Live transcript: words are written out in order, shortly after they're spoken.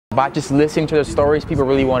By just listening to the stories, people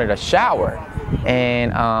really wanted a shower.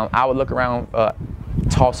 And I would look around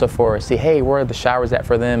Tulsa see, hey, where are the showers at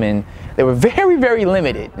for them? And they were very, very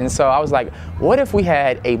limited. And so I was like, what if we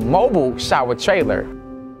had a mobile shower trailer?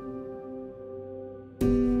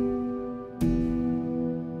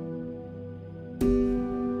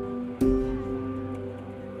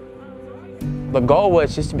 The goal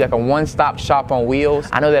was just to be like a one-stop shop on wheels.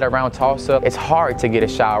 I know that around Tulsa, it's hard to get a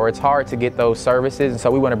shower. It's hard to get those services, and so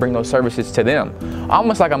we want to bring those services to them.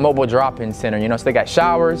 Almost like a mobile drop-in center, you know, so they got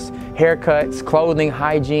showers, haircuts, clothing,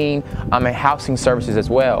 hygiene, and housing services as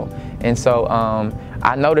well. And so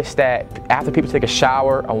I noticed that after people take a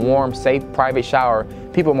shower, a warm, safe, private shower,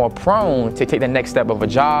 people are more prone to take the next step of a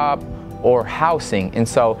job or housing. And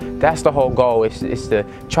so that's the whole goal, is to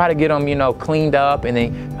try to get them, you know, cleaned up, and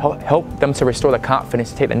then help them to restore the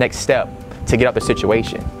confidence to take the next step to get out the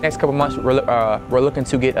situation. Next couple months, we're looking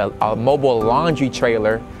to get a mobile laundry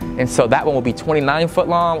trailer. And so that one will be 29 foot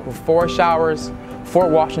long with 4 showers, 4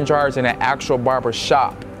 washing dryers, and an actual barber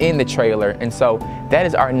shop in the trailer. And so that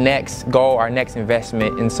is our next goal, our next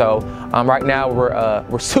investment. And so right now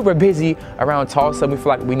we're super busy around Tulsa. We feel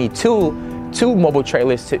like we need two mobile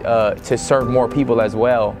trailers to serve more people as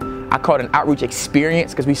well. I call it an outreach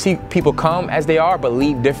experience, because we see people come as they are but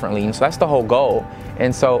leave differently, and so that's the whole goal.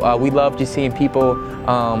 And so we love just seeing people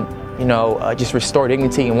you know, just restore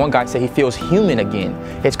dignity. And one guy said he feels human again.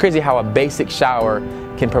 It's crazy how a basic shower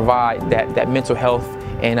can provide that mental health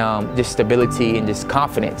and just stability and just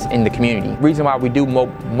confidence in the community. The reason why we do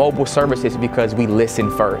mobile services is because we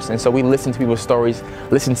listen first. And so we listen to people's stories,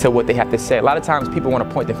 listen to what they have to say. A lot of times people want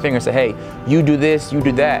to point the finger and say, hey, you do this, you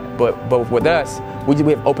do that. But with us, we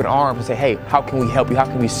have open arms and say, hey, how can we help you? How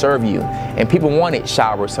can we serve you? And people wanted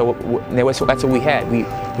showers, so that's what we had. We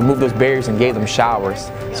moved those barriers and gave them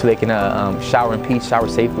showers so they can shower in peace, shower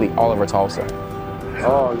safely all over Tulsa.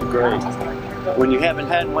 Oh, great. When you haven't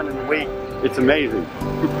had one in a week, it's amazing.